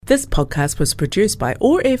This podcast was produced by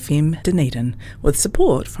OAR FM Dunedin with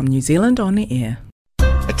support from New Zealand On Air.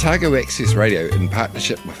 Otago Access Radio, in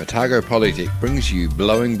partnership with Otago Polytech, brings you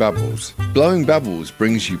Blowing Bubbles. Blowing Bubbles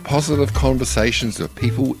brings you positive conversations with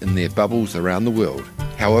people in their bubbles around the world.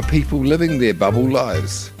 How are people living their bubble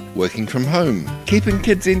lives? Working from home, keeping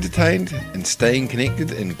kids entertained, and staying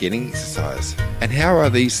connected and getting exercise. And how are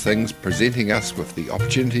these things presenting us with the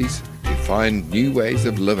opportunities to find new ways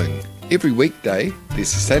of living? Every weekday, the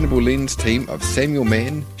Sustainable Lens team of Samuel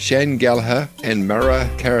Mann, Shane Gallagher and Mara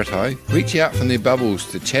Karatai reach out from their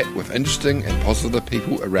bubbles to chat with interesting and positive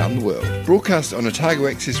people around the world. Broadcast on Otago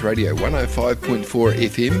Access Radio 105.4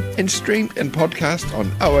 FM and streamed and podcast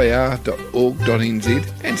on oar.org.nz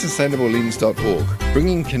and sustainablelens.org,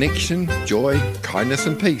 bringing connection, joy, kindness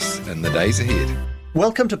and peace in the days ahead.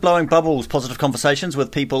 Welcome to Blowing Bubbles, positive conversations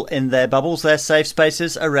with people in their bubbles, their safe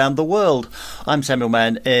spaces around the world. I'm Samuel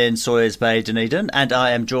Mann in Sawyers Bay, Dunedin, and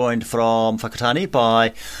I am joined from Whakatane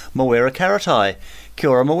by Mawera Karatai. Kia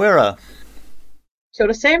ora, Mawera. Kia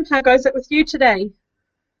ora, Sam. How goes it with you today?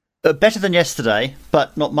 Better than yesterday,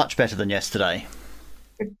 but not much better than yesterday.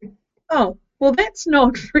 Oh, well, that's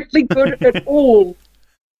not really good at all.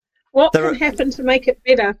 What can happen to make it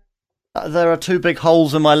better? There are two big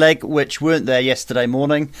holes in my leg which weren't there yesterday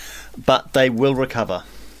morning, but they will recover.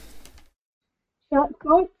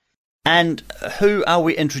 And who are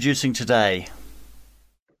we introducing today?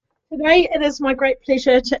 Today it is my great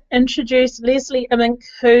pleasure to introduce Leslie Imink,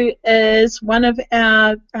 who is one of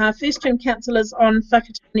our first-term councillors on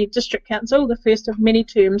Whakatane District Council, the first of many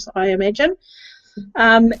terms, I imagine,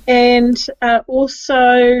 and also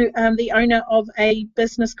the owner of a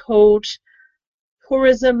business called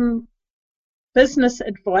Tourism Business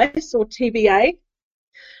Advice, or TBA.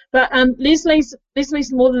 But Leslie's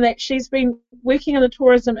more than that. She's been working in the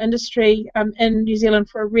tourism industry in New Zealand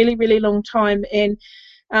for a really, really long time, and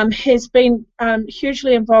has been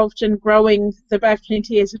hugely involved in growing the Bay of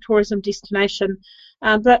Plenty as a tourism destination.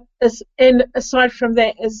 But aside from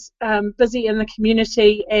that, is busy in the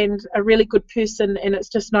community and a really good person, and it's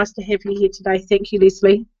just nice to have you here today. Thank you,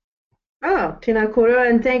 Leslie. Oh, tēnā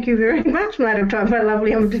kōrua, and thank you very much, Madam Tom, for a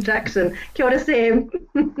lovely introduction. Kia ora, Sam.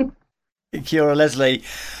 Kia ora, Leslie.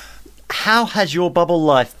 How has your bubble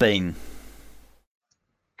life been?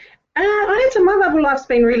 I'd say my bubble life's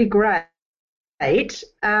been really great.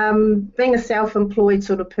 Being a self-employed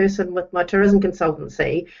sort of person with my tourism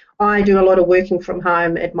consultancy, I do a lot of working from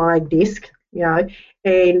home at my desk,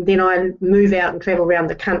 and then I move out and travel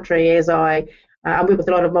around the country as I work with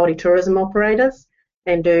a lot of multi-tourism operators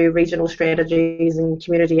and do regional strategies and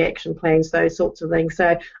community action plans, those sorts of things.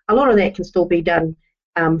 So a lot of that can still be done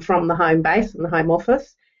from the home base and the home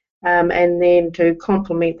office. And then to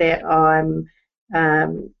complement that, I'm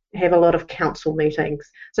have a lot of council meetings.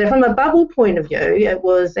 So from a bubble point of view, it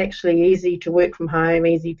was actually easy to work from home,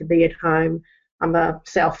 easy to be at home. I'm a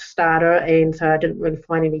self-starter, and so I didn't really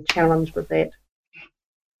find any challenge with that.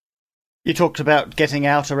 You talked about getting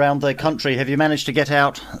out around the country. Have you managed to get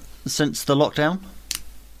out since the lockdown?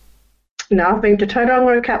 No, I've been to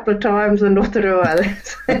Tauranga a couple of times and Rotorua.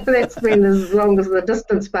 That's been as long as the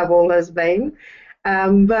distance bubble has been.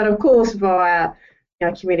 But of course, via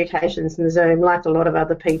communications and Zoom, like a lot of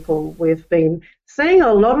other people, we've been seeing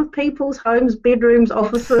a lot of people's homes, bedrooms,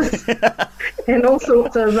 offices, and all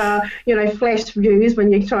sorts of flash views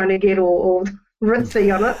when you're trying to get all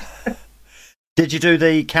ritzy on it. Did you do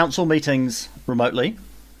the council meetings remotely?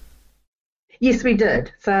 Yes, we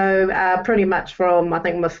did. So pretty much from, I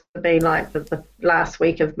think it must have been like the last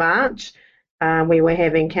week of March, we were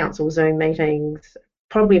having council Zoom meetings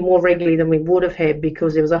probably more regularly than we would have had,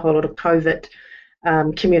 because there was a whole lot of COVID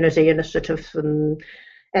community initiatives and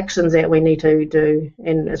actions that we need to do.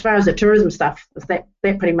 And as far as the tourism stuff, that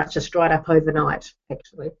pretty much just dried up overnight,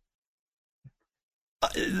 actually.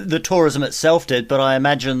 The tourism itself did, but I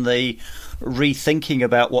imagine the rethinking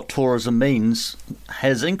about what tourism means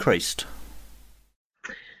has increased.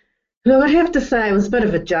 Well, I have to say it was a bit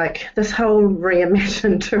of a joke, this whole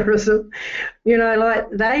reimagined tourism. They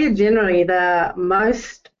are generally the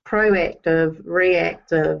most proactive,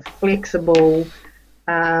 reactive, flexible,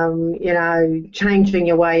 changing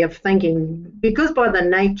your way of thinking. Because by the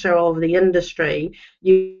nature of the industry,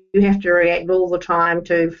 you have to react all the time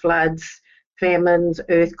to floods, famines,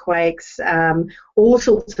 earthquakes, all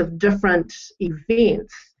sorts of different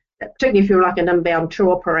events, particularly if you're like an inbound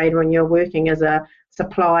tour operator and you're working as a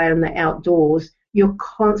supplier in the outdoors, you're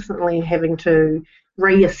constantly having to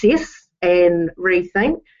reassess and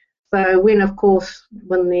rethink. So when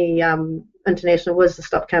the international visitors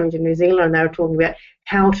stopped coming to New Zealand and they were talking about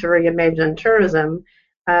how to reimagine tourism,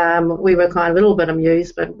 we were kind of a little bit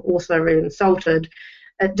amused but also really insulted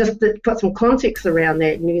just to put some context around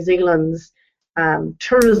that, New Zealand's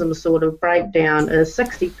tourism sort of breakdown is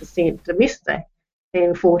 60% domestic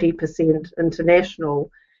and 40%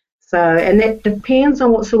 international. So, and that depends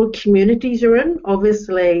on what sort of communities you're in.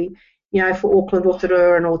 Obviously, for Auckland,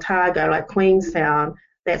 Rotorua and Otago, like Queenstown,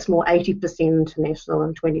 that's more 80% international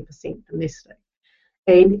and 20% domestic.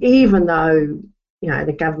 And even though,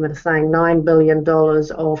 the government is saying $9 billion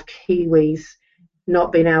of Kiwis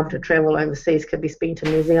not being able to travel overseas could be spent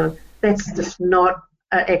in New Zealand, that's just not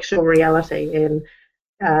an actual reality. And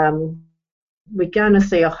we're going to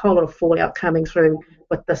see a whole lot of fallout coming through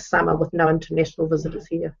with this summer with no international visitors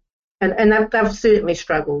here. And they've certainly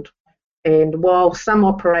struggled. And while some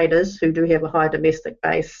operators who do have a high domestic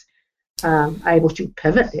base are able to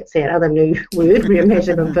pivot, that's that other new word,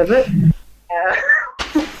 reimagine and pivot,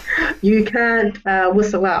 you can't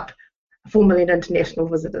whistle up 4 million international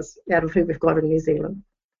visitors out of who we've got in New Zealand.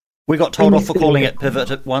 We got told off for calling it pivot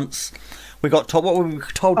at once. We got told, what were we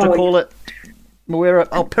told to call it?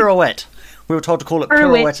 Pirouette. We were told to call it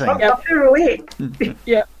pirouetting. Pirouette.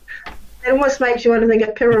 Yeah. It almost makes you want to think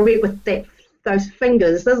of pirouette with those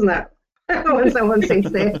fingers, doesn't it? When someone says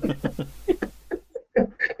that.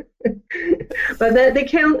 But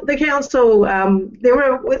the council, there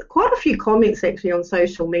were quite a few comments actually on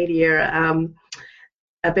social media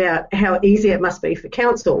about how easy it must be for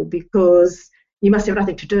council because you must have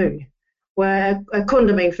nothing to do. Well, I couldn't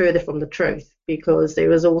have been further from the truth because there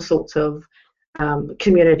was all sorts of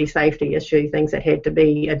community safety issue things that had to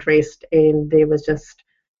be addressed, and there was just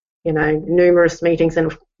numerous meetings,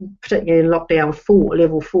 and particularly in lockdown 4,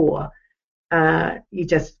 level 4,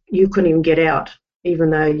 you couldn't even get out,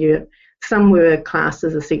 even though some were classed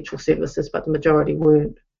as essential services, but the majority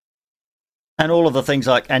weren't. And all of the things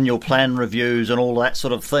like annual plan reviews and all that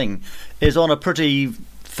sort of thing is on a pretty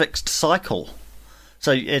fixed cycle.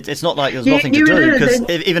 So it's not like there's nothing to do, because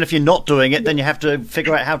even if you're not doing it, then you have to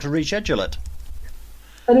figure out how to reschedule it.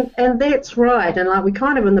 And that's right. And we're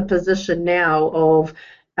kind of in the position now of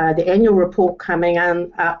the annual report coming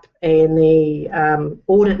up, and the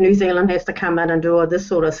Audit New Zealand has to come in and do all this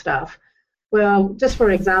sort of stuff. Well, just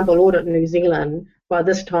for example, Audit New Zealand, by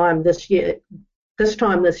this time this year,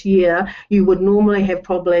 you would normally have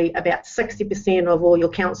probably about 60% of all your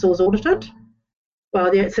councils audited.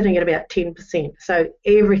 Well, they're sitting at about 10%. So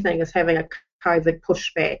everything is having a COVID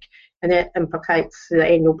pushback, and that implicates the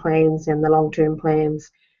annual plans and the long-term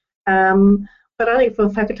plans. But I think for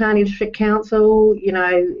Whakatane District Council,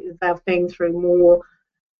 they've been through more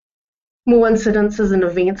incidences and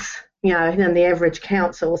events, than the average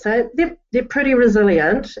council. So they're pretty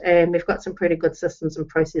resilient, and we've got some pretty good systems and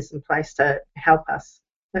processes in place to help us.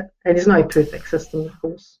 And there's no perfect system, of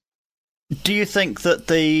course. Do you think that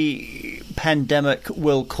the pandemic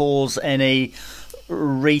will cause any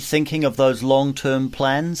rethinking of those long-term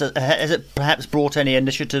plans? Has it perhaps brought any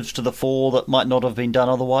initiatives to the fore that might not have been done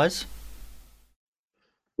otherwise?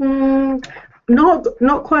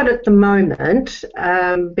 Not quite at the moment,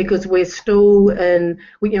 because we're still in.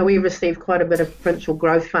 We received quite a bit of provincial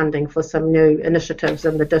growth funding for some new initiatives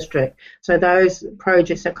in the district. So those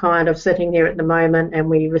projects are kind of sitting there at the moment, and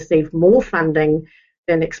we received more funding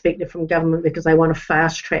than expected from government because they want to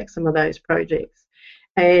fast track some of those projects.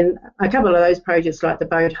 And a couple of those projects, like the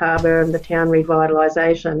Boat Harbour and the town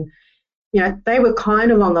revitalisation, they were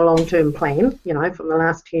kind of on the long-term plan, from the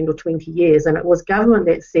last 10 or 20 years. And it was government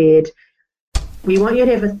that said, we want you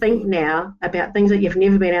to have a think now about things that you've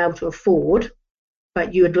never been able to afford,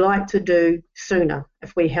 but you would like to do sooner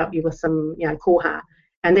if we help you with some, koha.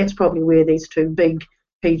 And that's probably where these two big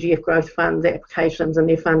PGF growth funds applications and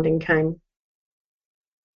their funding came.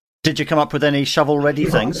 Did you come up with any shovel-ready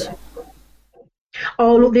things?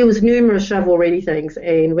 Oh, look, there was numerous shovel-ready things,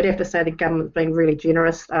 and we'd have to say the government's been really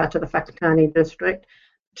generous to the Whakatane district,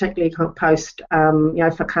 particularly post,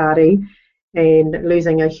 Whakaari, and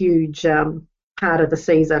losing a huge part of the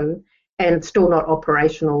season, and still not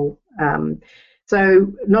operational.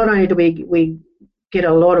 So not only do we get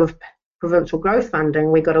a lot of provincial growth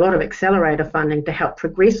funding, we got a lot of accelerator funding to help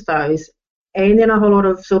progress those, and then a whole lot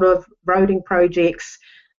of sort of roading projects,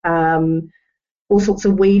 all sorts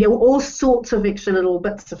of extra little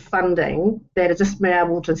bits of funding that are just been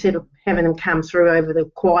able to, instead of having them come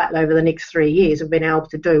through quietly over the next 3 years, we've been able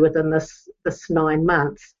to do within this 9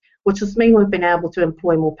 months, which has mean we've been able to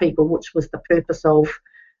employ more people, which was the purpose of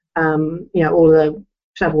all the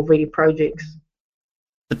shovel-ready projects.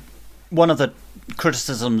 One of the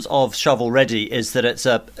criticisms of shovel-ready is that it's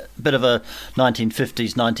a bit of a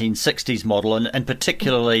 1950s, 1960s model, and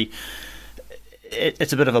particularly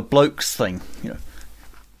it's a bit of a blokes thing.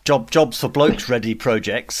 Jobs for blokes ready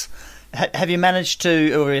projects. Have you managed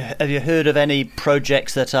to, or have you heard of any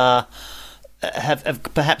projects that are have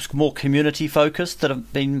perhaps more community focused that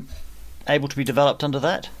have been able to be developed under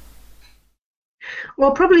that?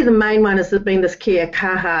 Well, probably the main one has been this Kia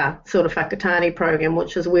Kaha sort of whakatane program,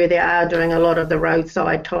 which is where they are doing a lot of the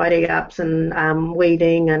roadside tidy ups and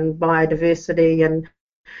weeding and biodiversity and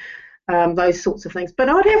those sorts of things. But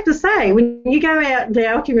I'd have to say, when you go out into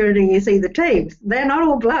our community and you see the teams, they're not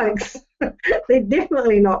all blokes. They're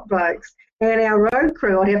definitely not blokes. And our road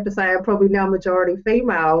crew, I'd have to say, are probably now majority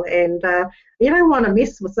female. And you don't want to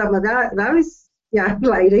mess with some of those young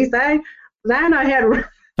ladies. They know how to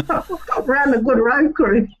run a good road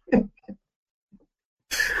crew.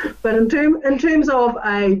 But in terms of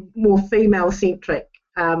a more female-centric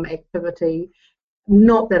activity,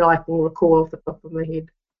 not that I can recall off the top of my head.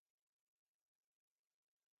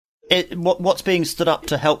 What's being stood up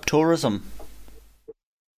to help tourism?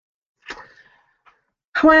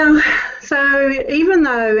 Well, so even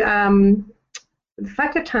though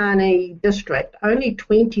Whakatane district, only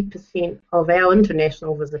 20% of our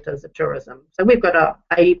international visitors are tourism. So we've got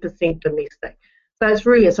 80% domestic. So it's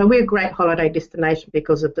really, so we're a great holiday destination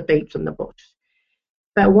because of the beach and the bush.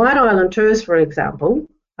 But White Island Tours, for example,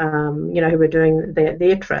 who were doing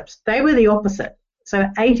their trips, they were the opposite. So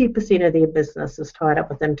 80% of their business is tied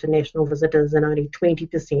up with international visitors and only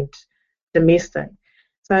 20% domestic.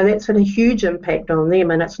 So that's had a huge impact on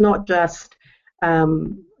them, and it's not just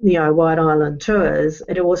White Island Tours.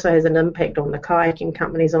 It also has an impact on the kayaking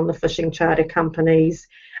companies, on the fishing charter companies,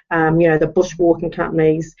 the bushwalking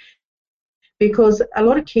companies, because a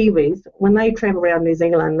lot of Kiwis, when they travel around New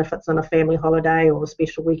Zealand, if it's on a family holiday or a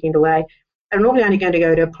special weekend away, they're normally only going to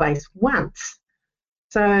go to a place once.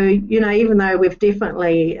 So, even though we've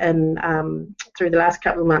definitely through the last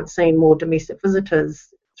couple of months seen more domestic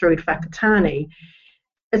visitors through Whakatane,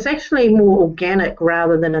 it's actually more organic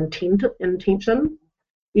rather than intention.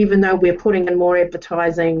 Even though we're putting in more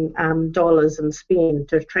advertising dollars and spend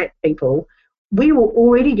to attract people, we were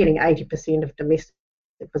already getting 80% of domestic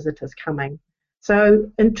visitors coming.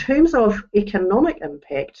 So in terms of economic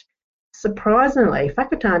impact, surprisingly,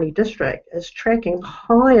 Whakatane district is tracking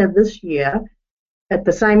higher this year at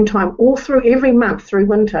the same time, all through every month through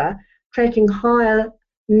winter, tracking higher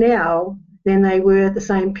now than they were at the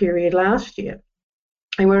same period last year.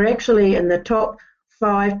 And we're actually in the top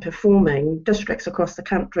 5 performing districts across the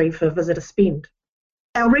country for visitor spend.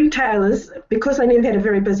 Our retailers, because they never had a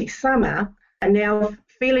very busy summer, are now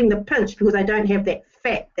feeling the pinch because they don't have that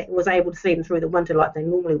fat that was able to see them through the winter like they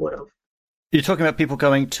normally would have. You're talking about people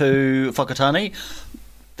going to Whakatane.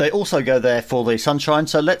 They also go there for the sunshine.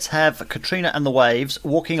 So let's have Katrina and the Waves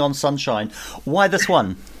walking on sunshine. Why this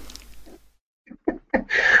one?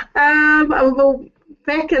 Well,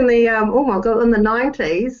 back in the in the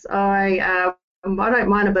 90s, I don't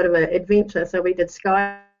mind a bit of an adventure. So we did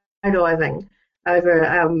skydiving over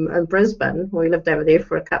in Brisbane. We lived over there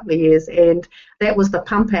for a couple of years, and that was the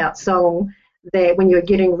pump out song that when you were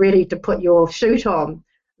getting ready to put your chute on,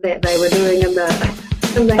 that they were doing in the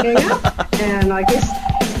hangar. And I guess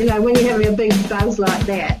when you're having a big buzz like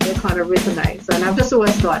that, it kind of resonates. And I've just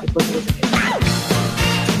always liked it because it was a myself.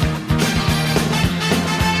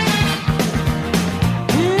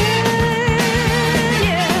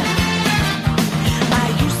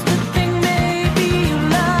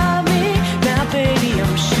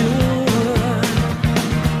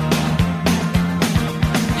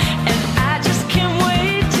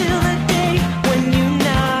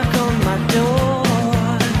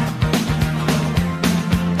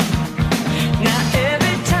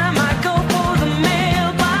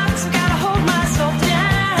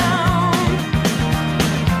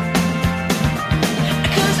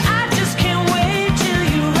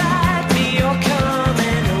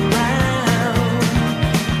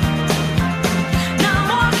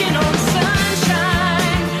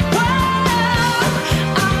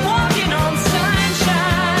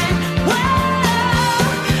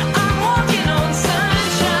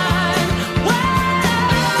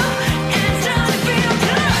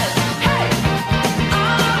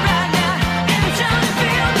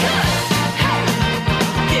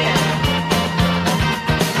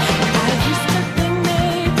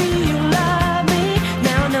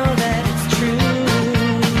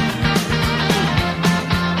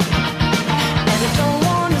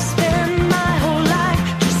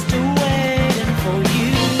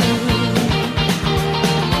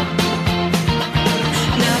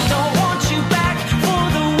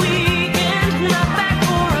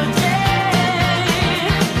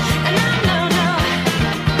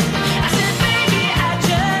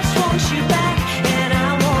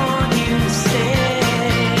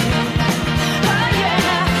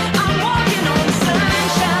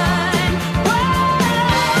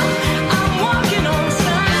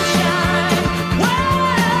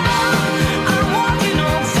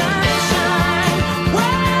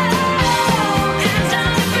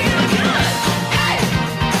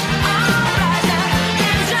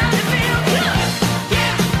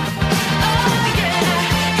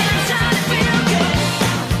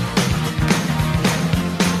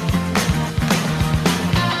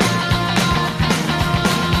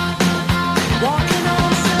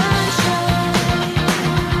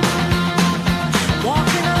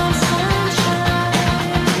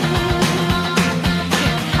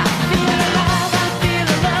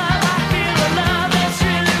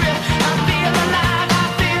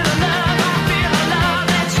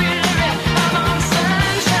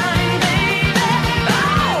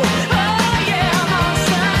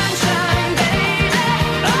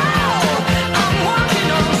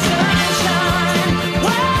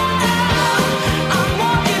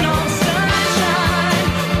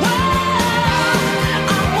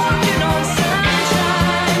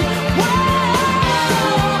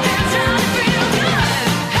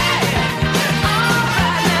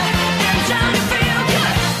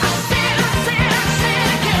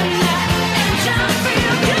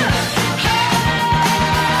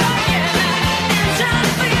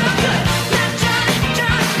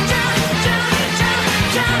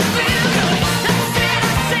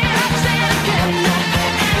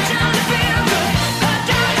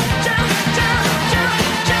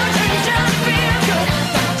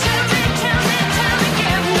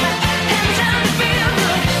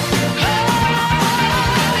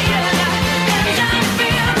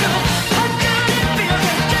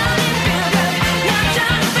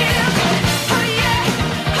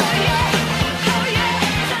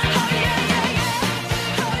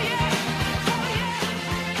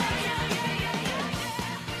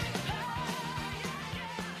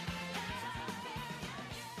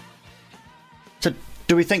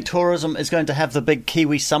 Do we think tourism is going to have the big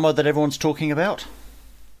Kiwi summer that everyone's talking about?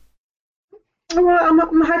 Well,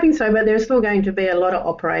 I'm hoping so, but there's still going to be a lot of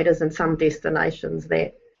operators in some destinations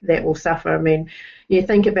that will suffer. I mean, you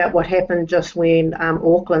think about what happened just when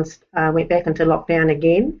Auckland went back into lockdown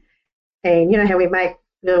again, and you know how we make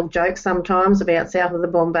little jokes sometimes about south of the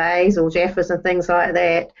Bombays or Jaffas and things like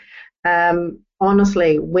that.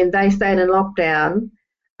 Honestly, when they stayed in lockdown,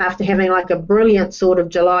 after having like a brilliant sort of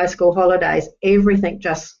July school holidays, everything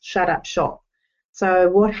just shut up shop. So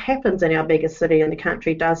what happens in our biggest city in the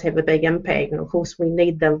country does have a big impact, and of course we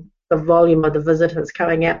need the volume of the visitors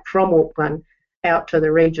coming out from Auckland out to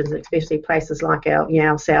the regions, especially places like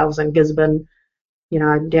ourselves in Gisborne, you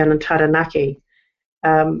know, down in Taranaki.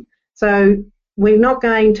 So we're not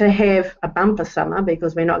going to have a bumper summer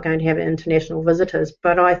because we're not going to have international visitors,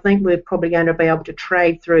 but I think we're probably going to be able to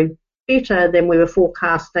trade through better than we were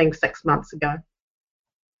forecasting 6 months ago.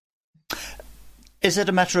 Is it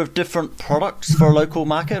a matter of different products for a local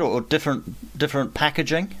market or different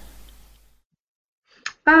packaging?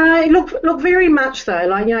 Look, very much so.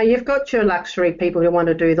 Like, you know, you've got your luxury people who want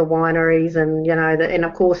to do the wineries, and you know, and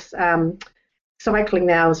of course, cycling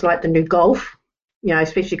now is like the new golf. You know,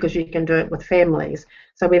 especially because you can do it with families.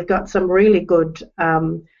 So we've got some really good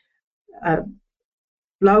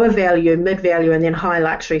lower value, mid value, and then high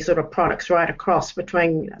luxury sort of products right across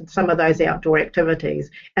between some of those outdoor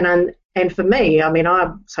activities. And for me, I mean, I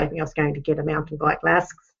was hoping I was going to get a mountain bike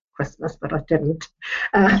last Christmas, but I didn't.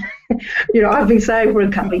 You know, I've been saying for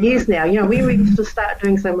a couple of years now, you know, we need to start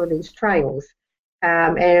doing some of these trails.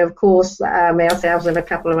 And of course, ourselves and a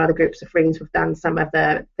couple of other groups of friends have done some of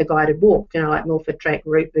the guided walk, you know, like Milford Track,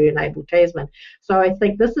 Rootburn, Abel Tasman. So I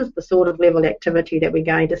think this is the sort of level activity that we're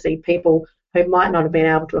going to see people who might not have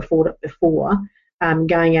been able to afford it before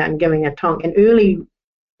going out and giving a tonk. And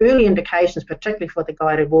early indications, particularly for the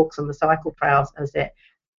guided walks and the cycle trails, is that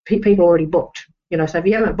people already booked. You know, so if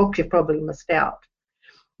you haven't booked, you've probably missed out.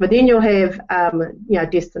 But then you'll have, you know,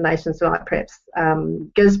 destinations like perhaps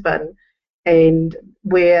Gisborne, and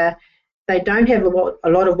where they don't have a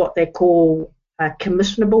lot of what they call a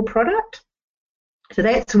commissionable product. So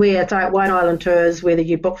that's where it's like White Island Tours, whether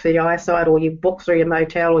you book through the eyesight or you book through a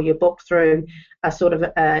motel or you book through a sort of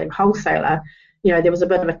a wholesaler, you know, there was a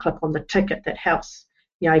bit of a clip on the ticket that helps,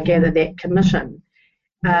 you know, gather that commission.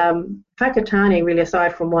 Whakatane, really,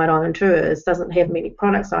 aside from White Island Tours, doesn't have many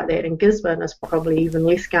products like that, and Gisborne is probably even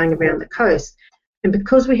less going around the coast. And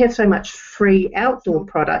because we have so much free outdoor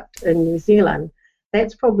product in New Zealand,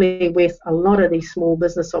 that's probably where a lot of these small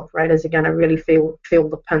business operators are going to really feel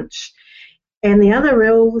the pinch. And the other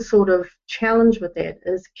real sort of challenge with that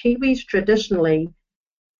is Kiwis traditionally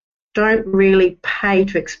don't really pay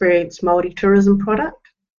to experience multi-tourism product.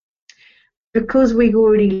 Because we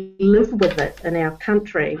already live with it in our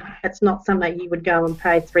country, it's not something you would go and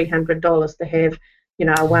pay $300 to have, you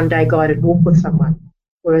know, a one-day guided walk with someone.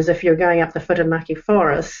 Whereas if you're going up the Whirinaki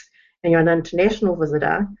Forest and you're an international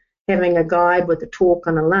visitor, having a guide with a talk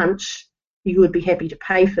and a lunch, you would be happy to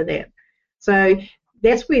pay for that. So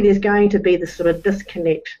that's where there's going to be this sort of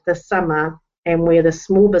disconnect this summer, and where the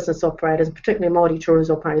small business operators, particularly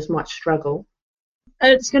multi-tourism operators, might struggle.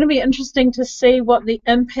 It's going to be interesting to see what the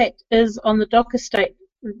impact is on the dock estate.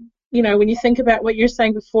 You know, when you think about what you're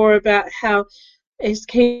saying before about how as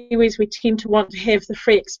Kiwis we tend to want to have the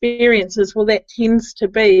free experiences, well, that tends to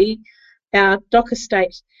be our dock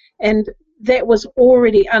estate, and that was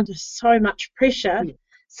already under so much pressure. Yeah.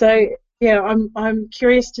 So yeah, I'm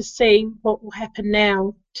curious to see what will happen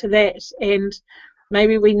now to that, and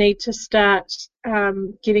maybe we need to start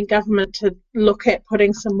getting government to look at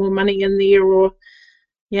putting some more money in there, or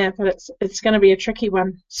yeah, but it's going to be a tricky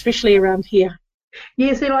one, especially around here.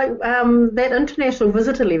 Yeah, so like that international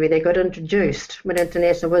visitor levy that got introduced when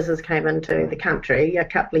international visitors came into the country a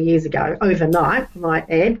couple of years ago, overnight, I might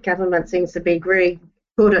add. Government seems to be very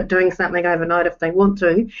good at doing something overnight if they want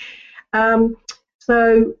to.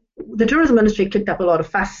 So the tourism industry kicked up a lot of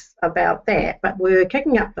fuss about that, but we were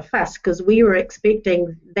kicking up the fuss because we were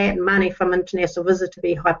expecting that money from international visitors to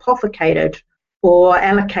be hypothecated or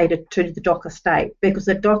allocated to the dock estate, because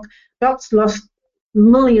the dock's lost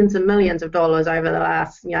millions and millions of dollars over the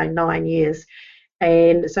last 9 years,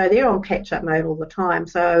 and so they're on catch-up mode all the time.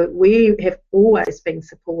 So we have always been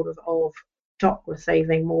supportive of dock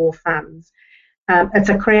receiving more funds. It's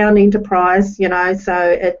a Crown enterprise,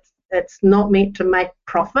 so it's not meant to make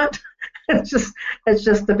profit. it's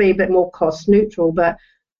just to be a bit more cost neutral. But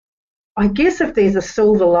I guess if there's a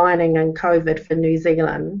silver lining in COVID for New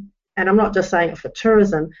Zealand, and I'm not just saying it for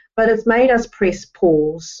tourism, but it's made us press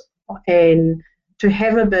pause and to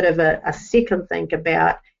have a bit of a second think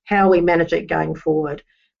about how we manage it going forward.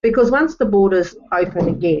 Because once the borders open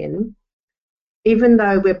again, even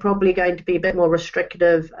though we're probably going to be a bit more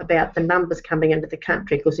restrictive about the numbers coming into the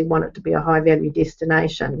country because we want it to be a high-value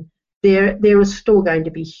destination, there is still going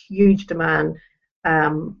to be huge demand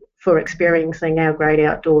for experiencing our great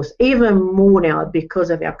outdoors, even more now because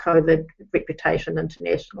of our COVID reputation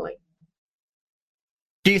internationally.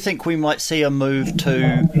 Do you think we might see a move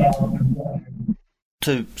to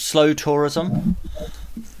slow tourism?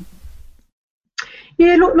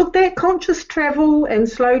 Yeah, look, that conscious travel and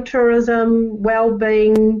slow tourism,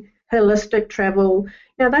 well-being, holistic travel,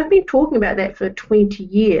 now they've been talking about that for 20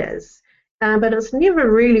 years, but it's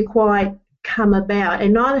never really quite come about,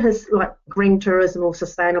 and neither has like green tourism or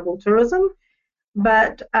sustainable tourism.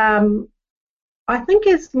 But I think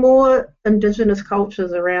as more Indigenous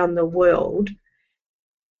cultures around the world,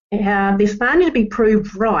 they're starting to be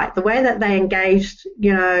proved right. The way that they engaged,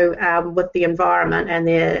 with the environment and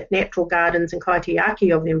their natural gardens and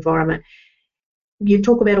kaitiaki of the environment, you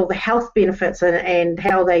talk about all the health benefits and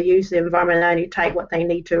how they use the environment and only take what they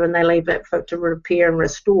need to and they leave it to repair and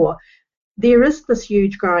restore. There is this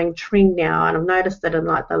huge growing trend now, and I've noticed that in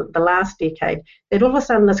like the last decade, that all of a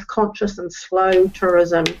sudden this conscious and slow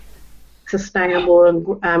tourism,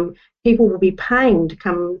 sustainable, and people will be paying to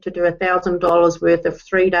come to do $1,000 worth of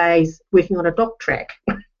 3 days working on a dock track,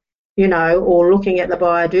 or looking at the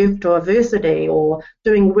biodiversity or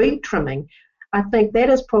doing weed trimming. I think that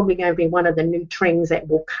is probably going to be one of the new trends that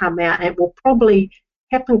will come out, and it will probably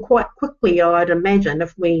happen quite quickly, I'd imagine,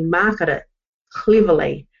 if we market it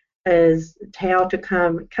cleverly, is how to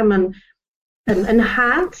come and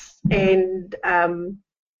enhance and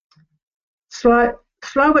slow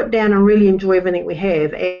it down and really enjoy everything we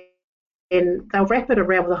have. And they'll wrap it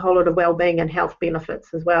around with a whole lot of well-being and health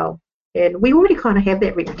benefits as well. And we already kind of have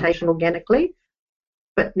that reputation organically,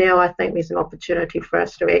 but now I think there's an opportunity for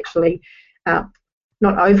us to actually not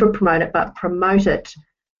over-promote it, but promote it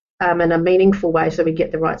in a meaningful way so we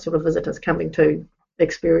get the right sort of visitors coming to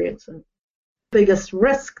experience it. Biggest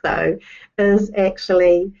risk, though, is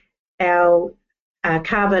actually our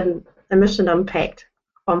carbon emission impact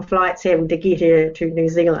on flights having to get here to New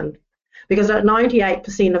Zealand. Because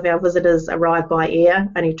 98% of our visitors arrive by air,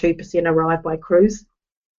 only 2% arrive by cruise.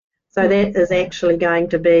 So that is actually going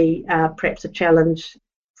to be perhaps a challenge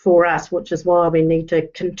for us, which is why we need to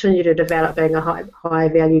continue to develop being a high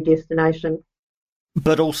value destination.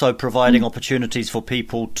 But also providing opportunities for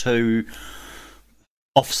people to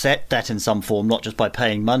offset that in some form, not just by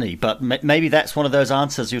paying money. But maybe that's one of those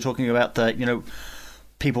answers you're talking about, that,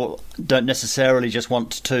 people don't necessarily just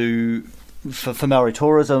want to, for Maori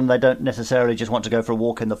tourism, they don't necessarily just want to go for a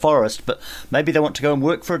walk in the forest, but maybe they want to go and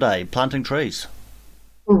work for a day planting trees.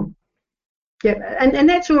 Yeah, and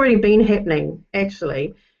that's already been happening,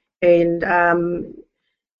 actually. And,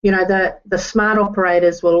 the smart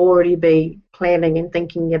operators will already be planning and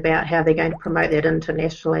thinking about how they're going to promote that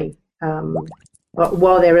internationally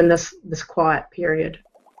while they're in this quiet period.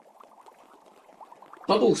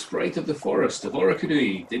 Bubble sprite of the forest of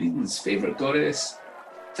Orokonui, Dunedin's favourite goddess,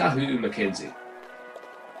 Tahu Mackenzie.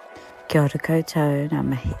 Kia ora koutou, ngā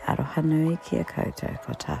mihi aroha nui kia koutou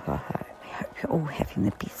ko tāua hau. I hope you're all having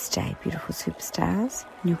the best day, beautiful superstars,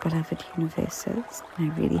 in your beloved universes.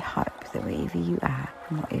 And I really hope that wherever you are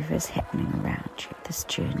and whatever is happening around you, this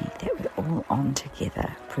journey that we're all on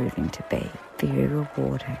together, proving to be very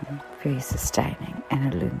rewarding, very sustaining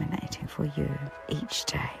and illuminating for you each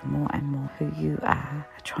day, more and more who you are,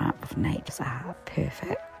 a triumph of nature's art,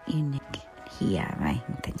 perfect, unique, here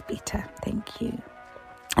making things better. Thank you.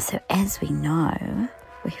 So as we know,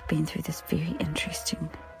 we've been through this very interesting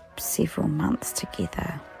several months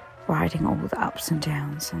together, riding all the ups and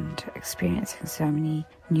downs and experiencing so many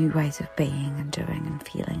new ways of being and doing and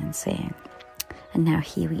feeling and seeing. And now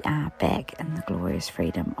here we are back in the glorious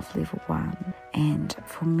freedom of level 1. And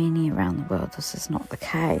for many around the world, this is not the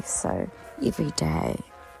case. So every day,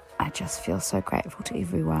 I just feel so grateful to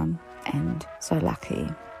everyone and so lucky.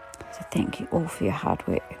 So thank you all for your hard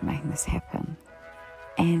work in making this happen.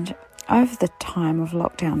 And over the time of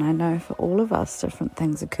lockdown, I know for all of us, different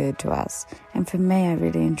things occurred to us. And for me, I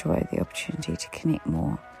really enjoyed the opportunity to connect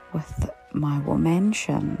more with my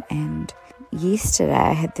womanshin. And yesterday,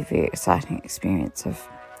 I had the very exciting experience of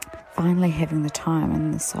finally having the time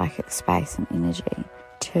and the psychic space and energy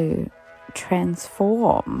to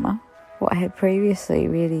transform what had previously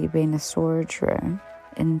really been a storage room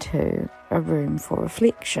into a room for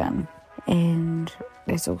reflection. And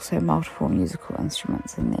there's also multiple musical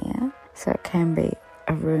instruments in there, so it can be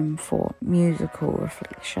a room for musical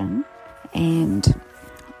reflection. And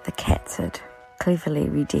the cats had cleverly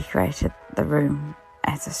redecorated the room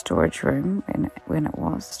as a storage room when it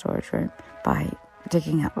was a storage room by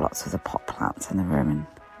digging up lots of the pot plants in the room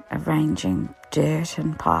and arranging dirt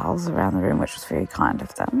in piles around the room, which was very kind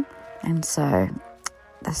of them. And so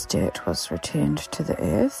this dirt was returned to the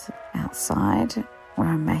earth outside where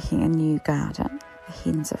I'm making a new garden. The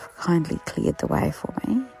hens have kindly cleared the way for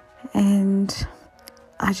me, and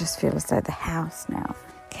I just feel as though the house now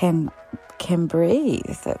can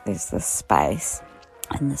breathe, that there's this space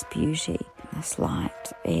and this beauty, this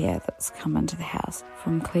light air that's come into the house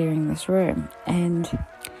from clearing this room. And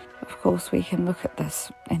of course we can look at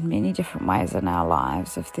this in many different ways in our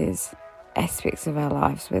lives. If there's aspects of our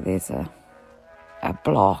lives where there's a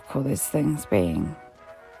block, or there's things being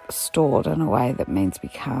stored in a way that means we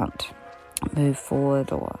can't move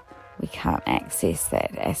forward, or we can't access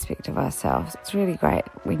that aspect of ourselves, it's really great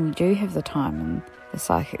when you do have the time and the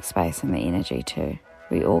psychic space and the energy to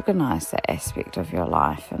reorganise that aspect of your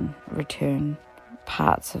life and return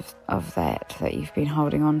parts of that you've been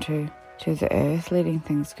holding on to the earth, letting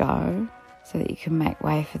things go so that you can make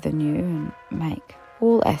way for the new and make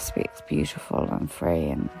all aspects beautiful and free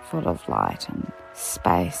and full of light and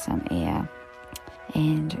space and air.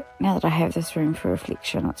 And now that I have this room for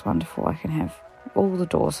reflection, it's wonderful. I can have all the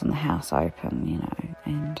doors in the house open,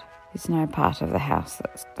 and there's no part of the house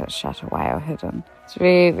that's shut away or hidden. It's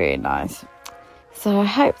very, very nice. So I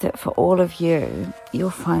hope that for all of you,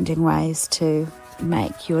 you're finding ways to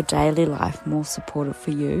make your daily life more supportive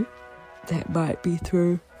for you. That might be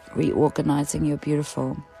through reorganising your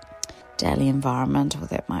beautiful daily environment, or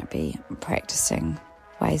that might be practicing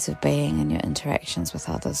ways of being in your interactions with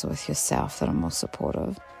others or with yourself that are more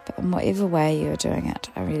supportive. But in whatever way you're doing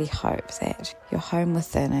it, I really hope that your home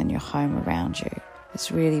within and your home around you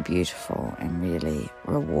is really beautiful and really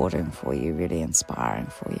rewarding for you, really inspiring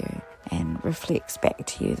for you, and reflects back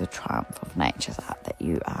to you the triumph of nature's art that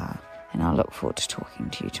you are. And I look forward to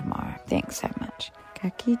talking to you tomorrow. Thanks so much.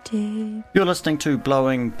 Ka kite. You're listening to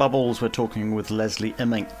Blowing Bubbles. We're talking with Leslie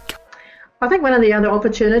Immink. I think one of the other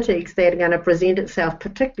opportunities that are going to present itself,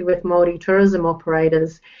 particularly with Māori tourism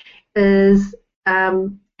operators, is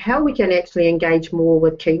how we can actually engage more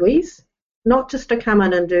with Kiwis, not just to come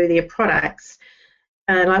in and do their products.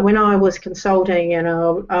 Like when I was consulting,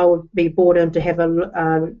 I would be brought in to have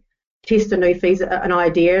test a new an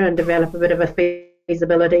idea and develop a bit of a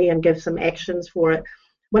feasibility and give some actions for it.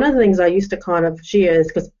 One of the things I used to kind of share is,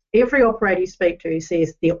 because every operator you speak to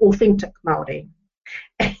says they're authentic Māori.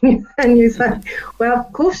 And you say, well,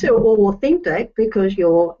 of course you're all authentic because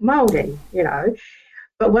you're Māori,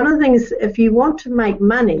 But one of the things, if you want to make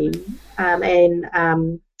money and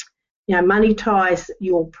monetize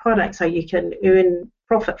your product so you can earn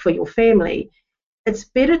profit for your family, it's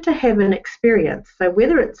better to have an experience. So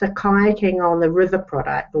whether it's a kayaking on the river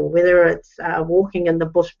product, or whether it's walking in the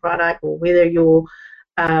bush product, or whether you're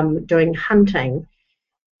doing hunting,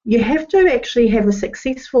 you have to actually have a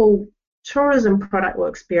successful tourism product or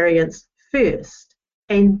experience first,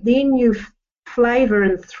 and then you flavour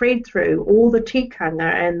and thread through all the tikanga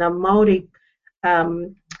and the Māori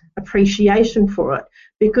appreciation for it,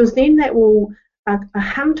 because then that will, a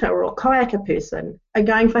hunter or a kayaker person are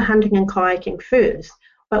going for hunting and kayaking first,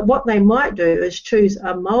 but what they might do is choose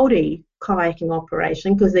a Māori kayaking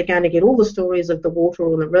operation because they're going to get all the stories of the water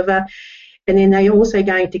or the river, and then they're also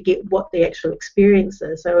going to get what the actual experience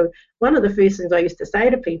is. So one of the first things I used to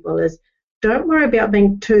say to people is, don't worry about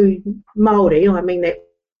being too Māori, I mean that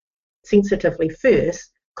sensitively first.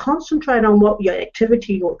 Concentrate on what your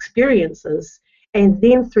activity, your experience is, and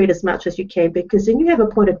then thread as much as you can, because then you have a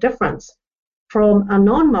point of difference from a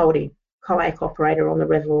non-Māori kayak operator on the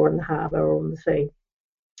river or in the harbour or on the sea.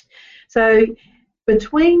 So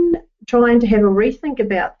between trying to have a rethink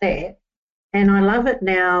about that, and I love it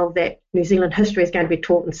now that New Zealand history is going to be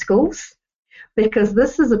taught in schools, because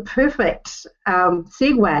this is a perfect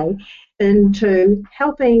segue into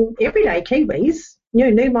helping everyday Kiwis,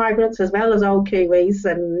 new migrants as well as old Kiwis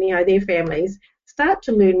and their families, start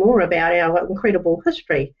to learn more about our incredible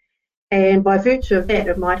history. And by virtue of that,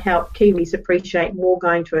 it might help Kiwis appreciate more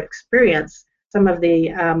going to experience some of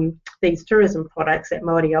the these tourism products that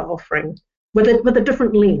Māori are offering with a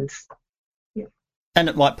different lens. Yeah. And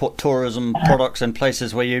it might put tourism products in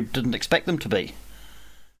places where you didn't expect them to be.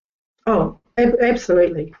 Oh,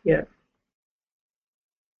 absolutely, yeah.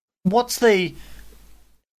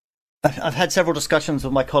 I've had several discussions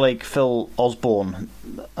with my colleague Phil Osborne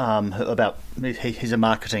about, he's a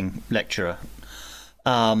marketing lecturer,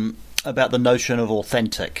 about the notion of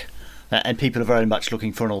authentic. And people are very much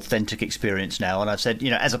looking for an authentic experience now. And I've said,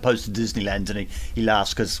 as opposed to Disneyland, and he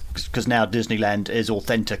laughs because now Disneyland is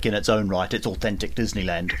authentic in its own right. It's authentic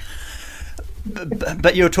Disneyland.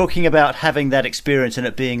 But you're talking about having that experience and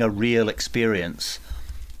it being a real experience.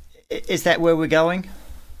 Is that where we're going?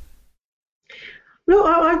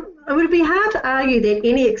 Look, it would be hard to argue that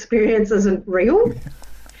any experience isn't real,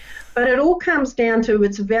 but it all comes down to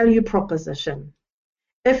its value proposition.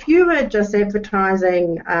 If you were just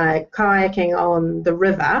advertising kayaking on the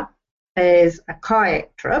river as a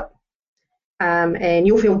kayak trip, and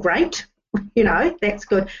you'll feel great, that's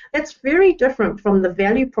good. That's very different from the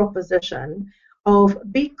value proposition of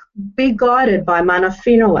be guided by mana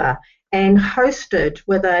whenua and hosted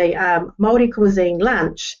with a Māori cuisine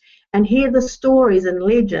lunch and hear the stories and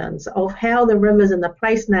legends of how the rivers and the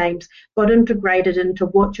place names got integrated into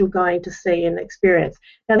what you're going to see and experience.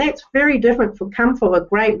 Now that's very different from come for a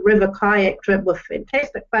great river kayak trip with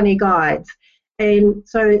fantastic funny guides. And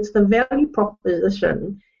so it's the value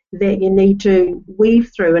proposition that you need to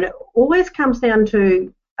weave through, and it always comes down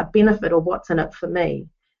to a benefit or what's in it for me.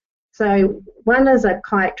 So one is a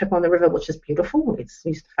kayak trip on the river, which is beautiful. Let's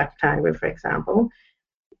use the Whakatane River, for example.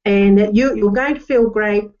 And that you're going to feel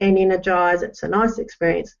great and energized. It's a nice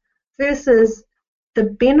experience. Versus the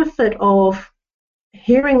benefit of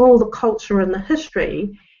hearing all the culture and the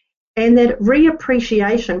history and that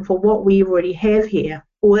reappreciation for what we already have here,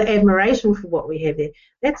 or admiration for what we have there.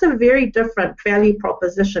 That's a very different value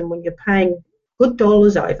proposition when you're paying good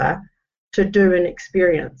dollars over to do an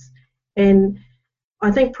experience. And I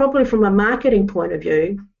think probably from a marketing point of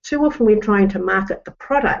view, too often we're trying to market the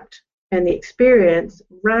product and the experience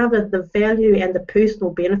rather than the value and the personal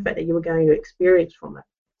benefit that you were going to experience from it.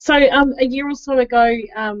 So a year or so ago,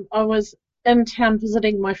 I was in town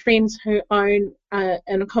visiting my friends who own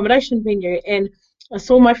an accommodation venue, and I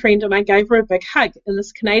saw my friend and I gave her a big hug, and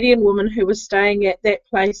this Canadian woman who was staying at that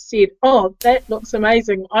place said, "Oh, that looks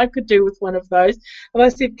amazing. I could do with one of those." And I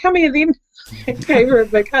said, "Come here then." I gave her a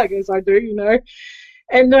big hug, as I do,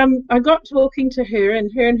 And I got talking to her,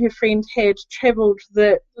 and her friend had travelled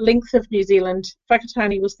the length of New Zealand.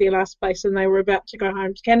 Whakatane was their last place, and they were about to go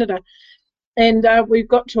home to Canada. And we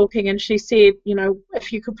got talking, and she said,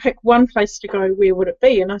 if you could pick one place to go, where would it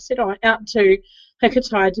be? And I said, out to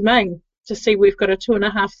Hikatai Domain to see. We've got a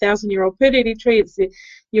 2,500-year-old puriri tree.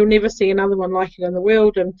 You'll never see another one like it in the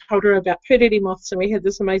world. And told her about puriri moths, and we had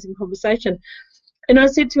this amazing conversation. And I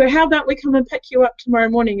said to her, how about we come and pick you up tomorrow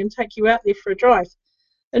morning and take you out there for a drive?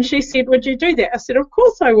 And she said, would you do that? I said, of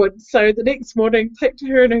course I would. So the next morning, picked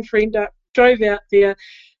her and her friend up, drove out there,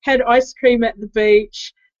 had ice cream at the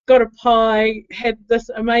beach, got a pie, had this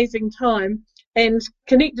amazing time, and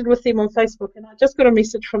connected with them on Facebook. And I just got a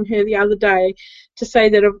message from her the other day to say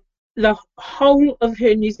that of the whole of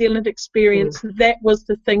her New Zealand experience, that was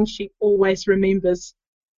the thing she always remembers.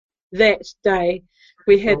 That day,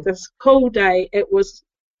 we had this cool day. It was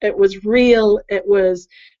real. It was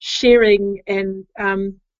sharing, and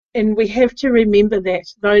we have to remember that.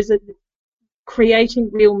 Those are creating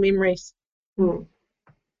real memories.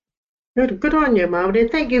 Good on you, Maori.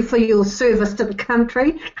 Thank you for your service to the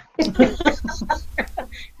country.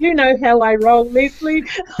 You know how I roll, Leslie.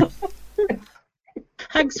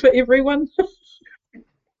 Hugs for everyone.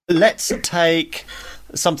 Let's take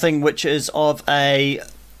something which is of a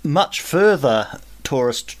much further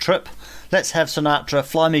tourist trip. Let's have Sinatra,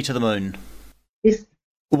 Fly Me to the Moon. Yes.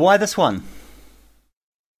 Why this one?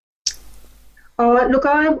 Oh, look,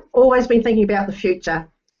 I've always been thinking about the future.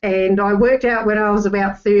 And I worked out when I was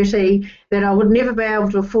about 30 that I would never be able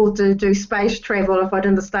to afford to do space travel if I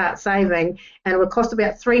didn't start saving. And it would cost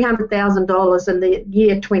about $300,000 in the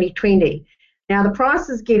year 2020. Now, the price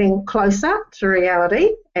is getting closer to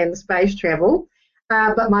reality and space travel,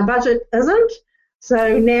 but my budget isn't.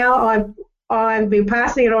 So now I've been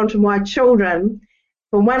passing it on to my children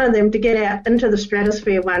for one of them to get out into the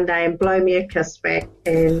stratosphere one day and blow me a kiss back.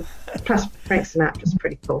 And plus, Frank Sinatra's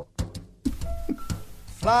pretty cool.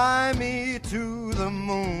 Fly me to the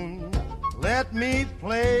moon, let me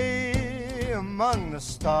play among the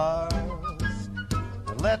stars.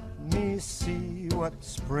 Let me see what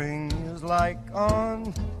spring is like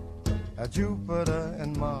on Jupiter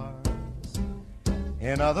and Mars.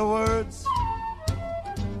 In other words,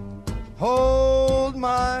 hold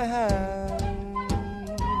my hand.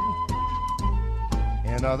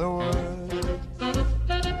 In other words,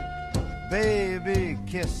 baby,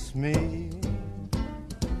 kiss me.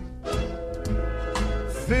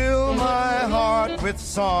 Fill my heart with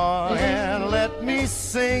song and let me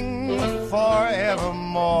sing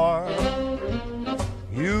forevermore.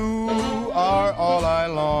 You are all I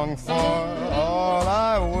long for, all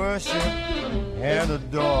I worship and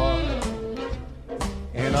adore.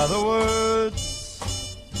 In other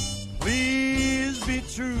words, please be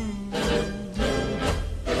true.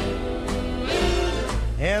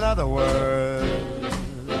 In other words,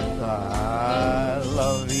 I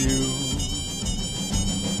love you.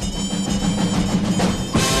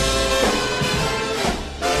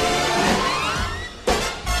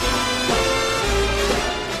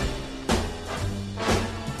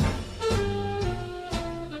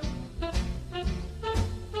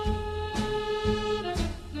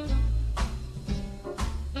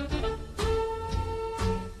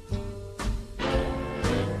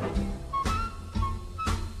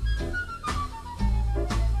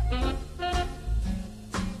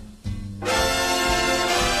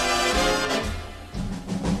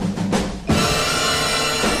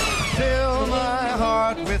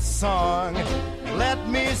 song. Let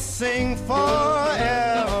me sing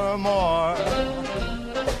forevermore.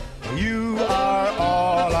 You are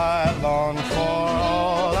all I long for,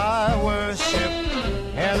 all I worship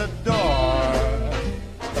and adore.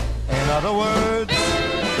 In other words,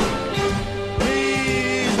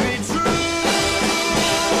 please be true.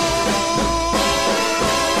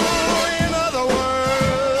 In other words,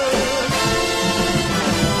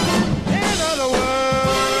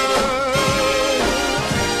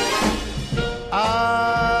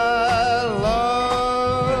 I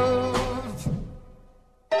love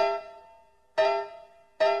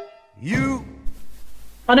you.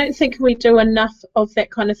 I don't think we do enough of that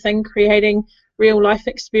kind of thing, creating real life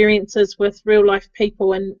experiences with real life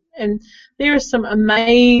people, and there are some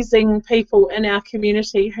amazing people in our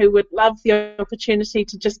community who would love the opportunity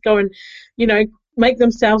to just go and, you know, make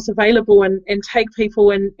themselves available and take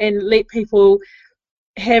people and let people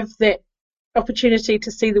have that opportunity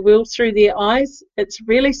to see the world through their eyes. It's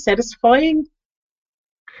really satisfying.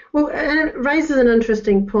 Well, it raises an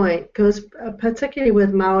interesting point, because particularly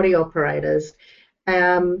with Māori operators,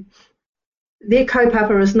 their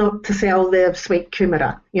kaupapa is not to sell their sweet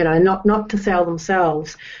kumara, you know, not to sell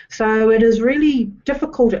themselves. So it is really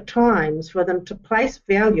difficult at times for them to place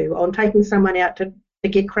value on taking someone out to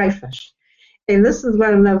get crayfish. And this is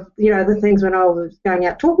one of the, you know, the things when I was going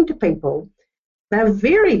out talking to people, they're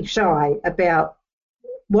very shy about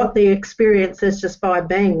what their experience is just by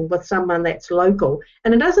being with someone that's local.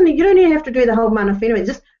 And it doesn't, you don't even have to do the whole mana whenua,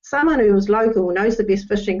 just someone who is local, knows the best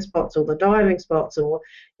fishing spots or the diving spots, or,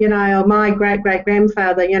 you know, my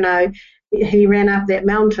great-great-grandfather, you know, he ran up that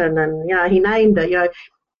mountain and, you know, he named it. You know,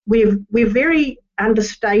 we're very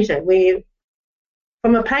understated. We're,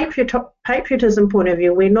 from a patriotism point of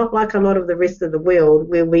view, we're not like a lot of the rest of the world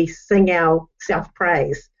where we sing our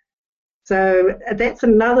self-praise. So that's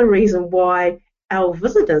another reason why our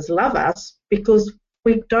visitors love us, because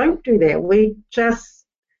we don't do that. We just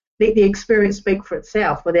let the experience speak for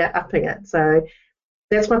itself without upping it. So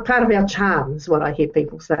that's part of our charm, is what I hear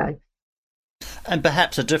people say. And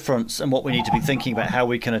perhaps a difference in what we need to be thinking about how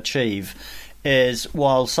we can achieve is,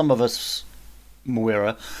 while some of us,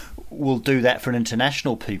 Moira, will do that for an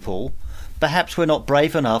international people, perhaps we're not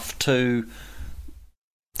brave enough to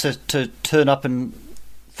turn up in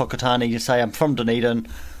Whakatane. You say, I'm from Dunedin,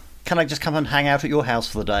 can I just come and hang out at your house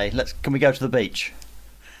for the day? Can we go to the beach?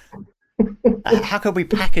 How could we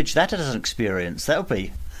package that as an experience? That would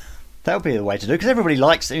be the way to do it, because everybody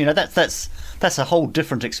likes, you know, that's a whole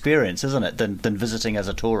different experience, isn't it, than visiting as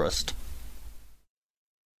a tourist.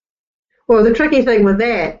 Well, the tricky thing with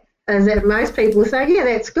that is that most people say, yeah,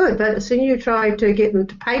 that's good, but as soon as you try to get them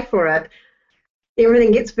to pay for it,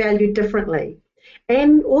 everything gets valued differently.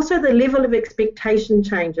 And also the level of expectation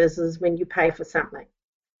changes is when you pay for something.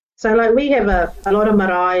 So, like, we have a lot of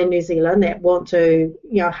marae in New Zealand that want to,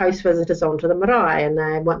 you know, host visitors onto the marae, and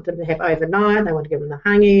they want them to have overnight, they want to give them the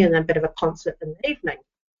hangi and a bit of a concert in the evening.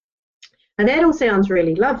 And that all sounds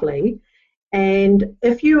really lovely. And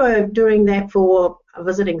if you are doing that for a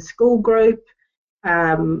visiting school group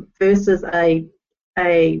versus a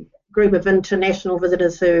group of international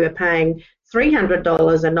visitors who are paying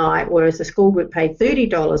 $300 a night, whereas the school group paid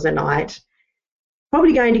 $30 a night,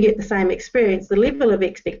 probably going to get the same experience. The level of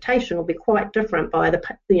expectation will be quite different by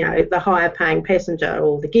the higher paying passenger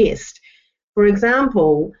or the guest. For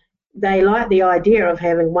example, they like the idea of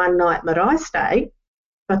having one night marae stay,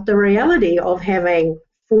 but the reality of having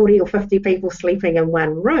 40 or 50 people sleeping in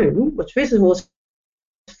one room, which first of all is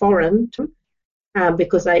foreign to them,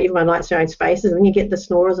 because everyone likes their own spaces, and you get the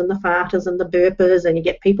snorers and the farters and the burpers, and you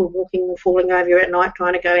get people walking and falling over you at night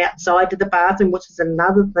trying to go outside to the bathroom, which is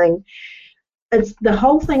another thing. The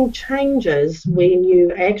whole thing changes when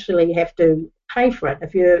you actually have to pay for it.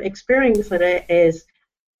 If you're experiencing it as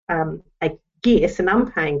a guest, an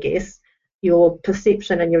unpaying guest, your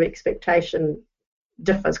perception and your expectation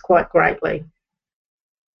differs quite greatly.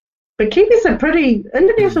 But Kiwis are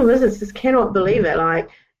international visitors just cannot believe it. Like,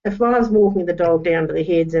 if I was walking the dog down to the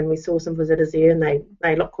heads and we saw some visitors there and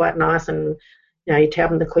they look quite nice, and you know, you tell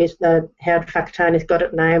them the question, how Whakatane's got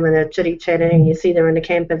its name, and they're chitty-chatting, and you see they're in a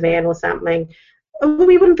camper van or something,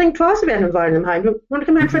 we wouldn't think twice about inviting them home. Want to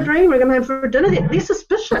come home for a drink? Want to come home for a dinner? They're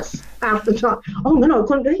suspicious after the time. Oh, no, I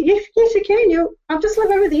couldn't do it. Yes, you can. I'll just live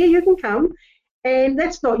over there. You can come. And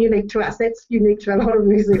that's not unique to us. That's unique to a lot of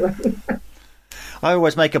New Zealand. I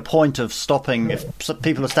always make a point of stopping if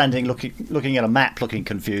people are standing looking at a map, looking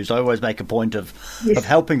confused. I always make a point of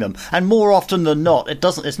helping them, and more often than not,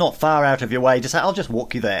 it's not far out of your way to say, "I'll just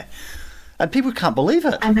walk you there," and people can't believe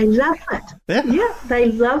it. And they love it. Yeah,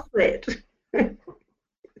 they love it.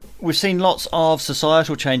 We've seen lots of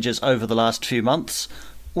societal changes over the last few months.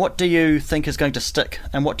 What do you think is going to stick,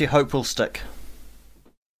 and what do you hope will stick?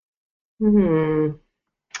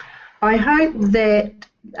 I hope that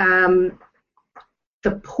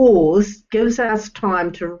the pause gives us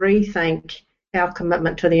time to rethink our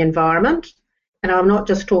commitment to the environment. And I'm not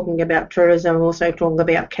just talking about tourism, I'm also talking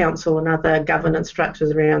about council and other governance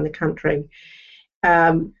structures around the country.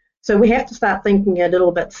 So we have to start thinking a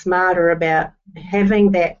little bit smarter about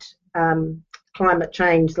having that climate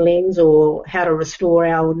change lens, or how to restore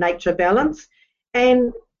our nature balance.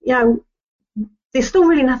 And, there's still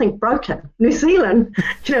really nothing broken. New Zealand,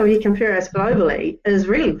 when you compare us globally, is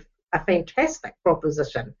really a fantastic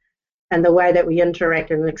proposition and the way that we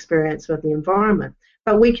interact and experience with the environment.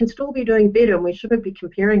 But we can still be doing better, and we shouldn't be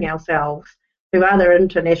comparing ourselves to other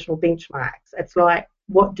international benchmarks. It's like,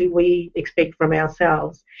 what do we expect from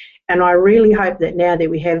ourselves? And I really hope that now that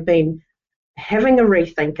we have been having a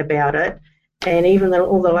rethink about it, and even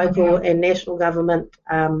all the local and national government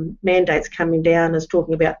mandates coming down is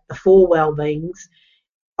talking about the 4 well-beings,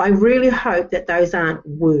 I really hope that those aren't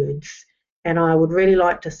words. And I would really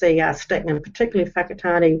like to see us stick, and particularly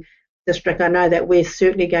Whakatane District, I know that we're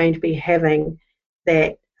certainly going to be having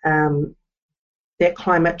that that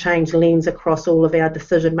climate change lens across all of our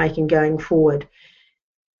decision making going forward.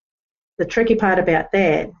 The tricky part about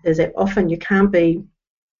that is that often you can't be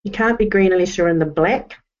green unless you're in the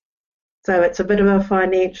black. So it's a bit of a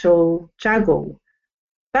financial juggle.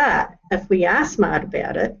 But if we are smart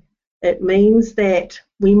about it, it means that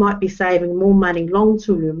we might be saving more money long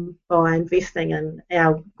term by investing in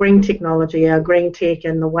our green technology, our green tech,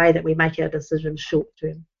 and the way that we make our decisions short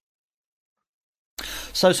term.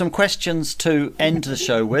 So some questions to end the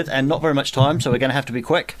show with, and not very much time, so we're going to have to be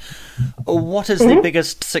quick. What is the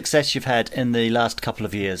biggest success you've had in the last couple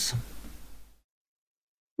of years?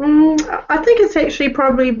 I think it's actually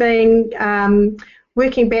probably been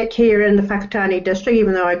working back here in the Whakatane district.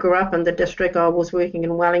 Even though I grew up in the district, I was working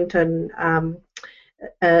in Wellington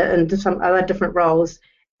and some other different roles,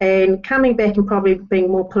 and coming back and probably being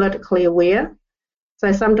more politically aware.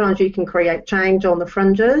 So sometimes you can create change on the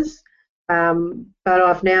fringes, but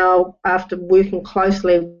I've now, after working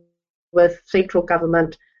closely with central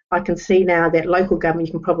government, I can see now that local government,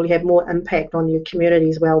 you can probably have more impact on your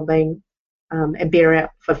community's well-being and better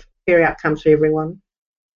outcomes for everyone.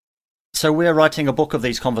 So we're writing a book of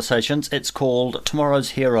these conversations. It's called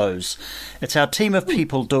Tomorrow's Heroes. It's our team of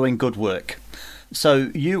people doing good work.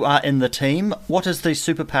 So you are in the team. What is the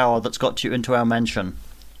superpower that's got you into our mansion?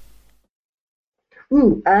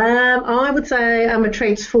 I would say I'm a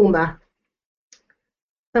transformer.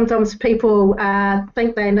 Sometimes people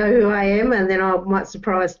think they know who I am, and then I might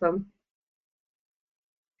surprise them.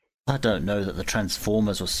 I don't know that the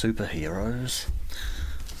Transformers were superheroes.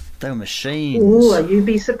 They were machines. Ooh, you'd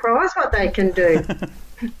be surprised what they can do.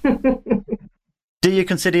 Do you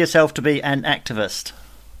consider yourself to be an activist?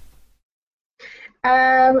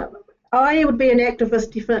 I would be an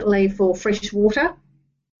activist definitely for fresh water.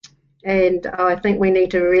 And I think we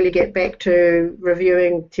need to really get back to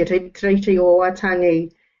reviewing Te Tiriti o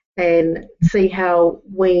Waitangi and see how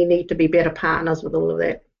we need to be better partners with all of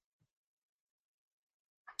that.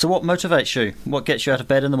 So what motivates you? What gets you out of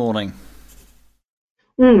bed in the morning?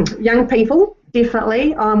 Young people,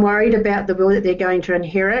 definitely. I'm worried about the world that they're going to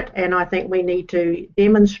inherit, and I think we need to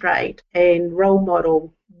demonstrate and role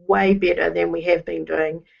model way better than we have been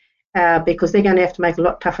doing, because they're going to have to make a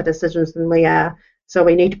lot tougher decisions than we are. So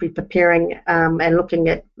we need to be preparing and looking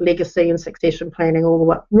at legacy and succession planning all the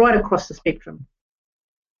way right across the spectrum.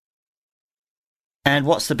 And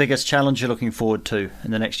what's the biggest challenge you're looking forward to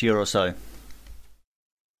in the next year or so?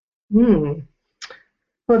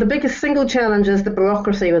 Well, the biggest single challenge is the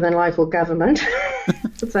bureaucracy within local government.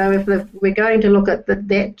 So if we're going to look at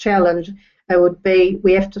that challenge, it would be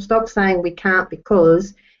we have to stop saying we can't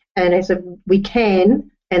because, and it's we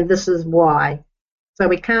can, and this is why. So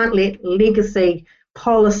we can't let legacy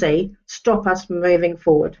policy stop us from moving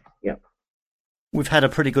forward. Yep. We've had a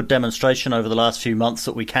pretty good demonstration over the last few months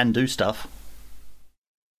that we can do stuff.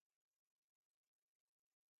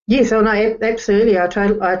 Yes, no, absolutely. I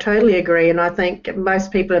totally agree, and I think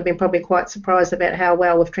most people have been probably quite surprised about how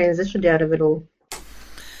well we've transitioned out of it all.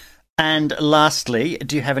 And lastly,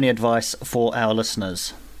 do you have any advice for our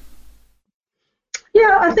listeners?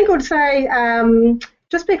 Yeah, I think I would say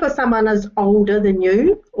just because someone is older than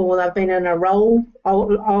you or they've been in a role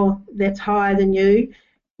that's higher than you,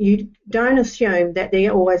 you don't assume that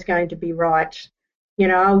they're always going to be right. You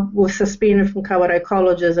know, I was suspended from Kawerau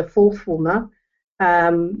College as a fourth former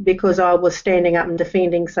because I was standing up and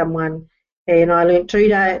defending someone. And I learned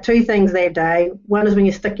two things that day. One is when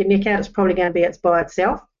you stick your neck out, it's probably going to be by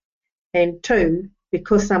itself. And two,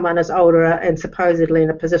 because someone is older and supposedly in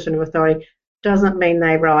a position of authority doesn't mean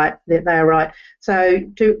that they're right. So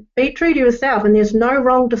to be true to yourself, and there's no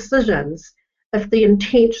wrong decisions if the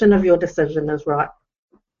intention of your decision is right.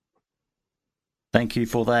 Thank you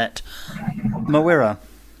for that. Mawera.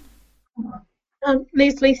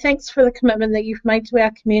 Leslie, thanks for the commitment that you've made to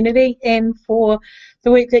our community and for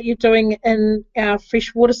the work that you're doing in our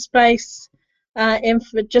freshwater space, and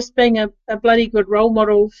for just being a bloody good role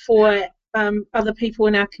model for other people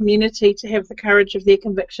in our community to have the courage of their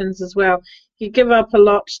convictions as well. You give up a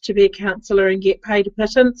lot to be a councillor and get paid a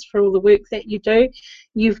pittance for all the work that you do.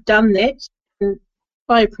 You've done that, and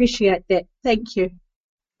I appreciate that. Thank you.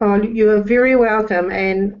 Oh, you are very welcome,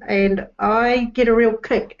 and I get a real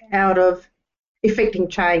kick out of effecting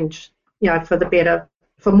change, for the better,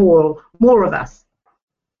 for more of us.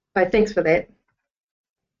 So thanks for that.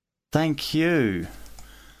 Thank you.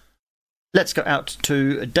 Let's go out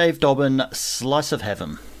to Dave Dobbin, Slice of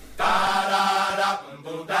Heaven.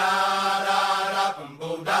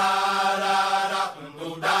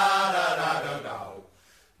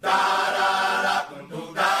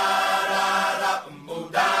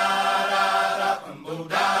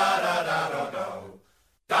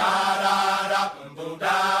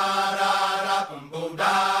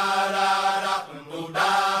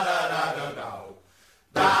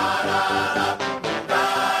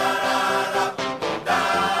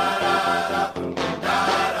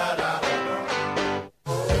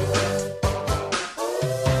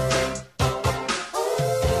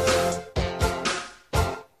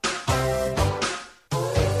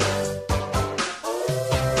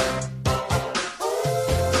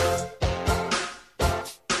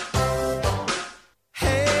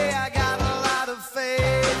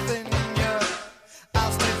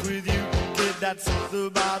 That's the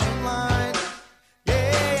bottom line.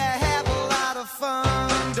 Yeah, you have a lot of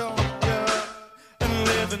fun, don't you? And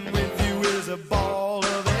living with you is a ball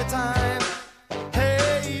of a time.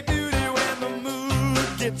 Hey, beauty, when the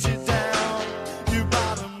mood gets you down, your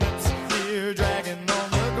bottom lips here dragging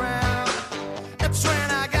on the ground. That's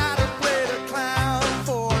when I gotta play the clown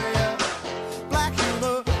for you. Black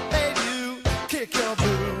humor, baby, you kick your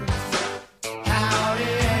boots. Howdy,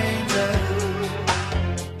 angel.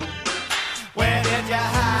 Where did you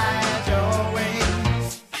hide your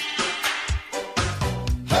wings?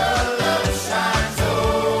 Her love shines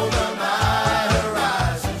over my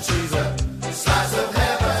horizon. She's a slice of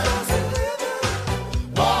heaven.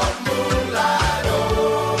 Warm moonlight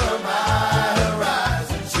over my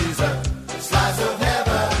horizon. She's a slice of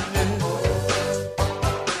heaven.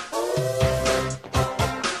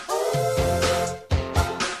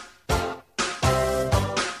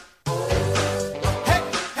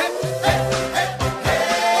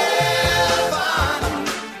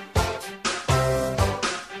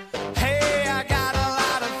 Hey, I got a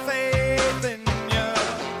lot of faith in you.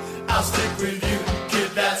 I'll stick with you,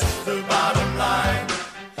 kid, that's the bottom line.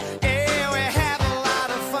 Yeah, we have a lot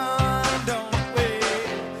of fun, don't we?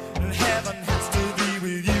 And heaven has to be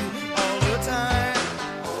with you all the time.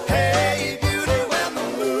 Hey, beauty, when the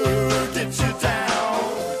mood gets you down,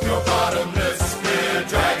 your bottomless here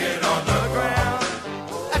dragging on the ground.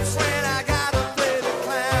 That's when I gotta play the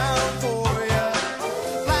clown for you.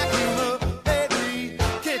 Like humor, baby,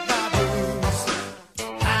 kick my boots.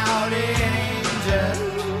 Howdy, angel.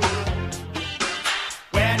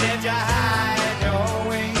 Where did you hide your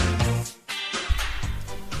wings?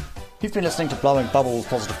 You've been listening to Blowing Bubbles,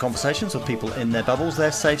 positive conversations with people in their bubbles,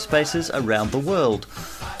 their safe spaces around the world.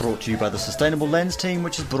 Brought to you by the Sustainable Lens team,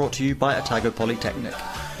 which is brought to you by Otago Polytechnic.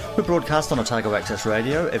 We broadcast on Otago Access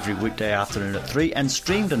Radio every weekday afternoon at 3 and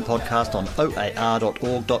streamed and podcast on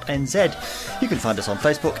oar.org.nz. You can find us on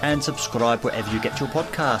Facebook and subscribe wherever you get your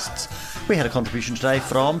podcasts. We had a contribution today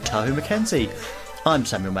from Tahu Mackenzie. I'm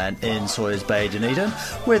Samuel Mann in Sawyers Bay, Dunedin,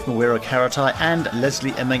 with Mawera Karatai and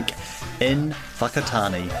Leslie Emink in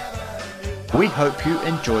Whakatane. We hope you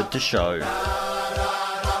enjoyed the show.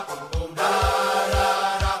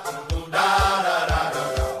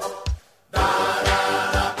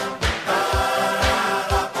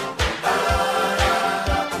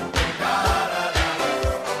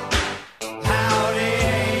 Howdy,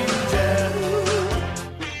 angel.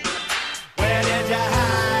 Where did you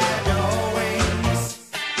hide your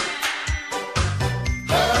wings?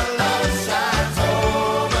 Her love shines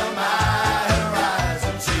over my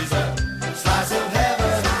horizon. She's a slice of heaven.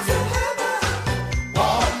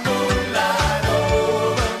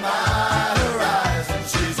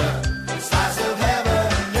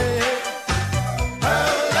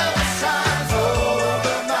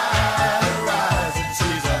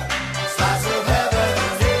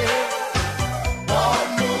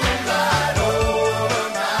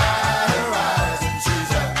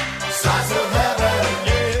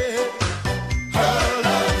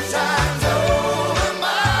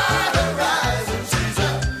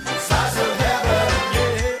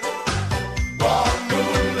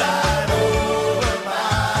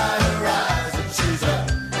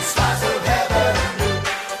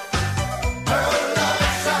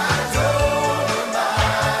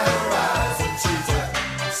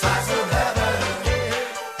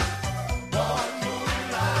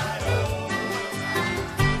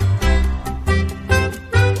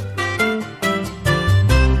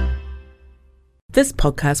 This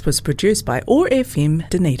podcast was produced by OAR FM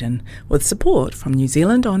Dunedin with support from New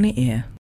Zealand On the Air.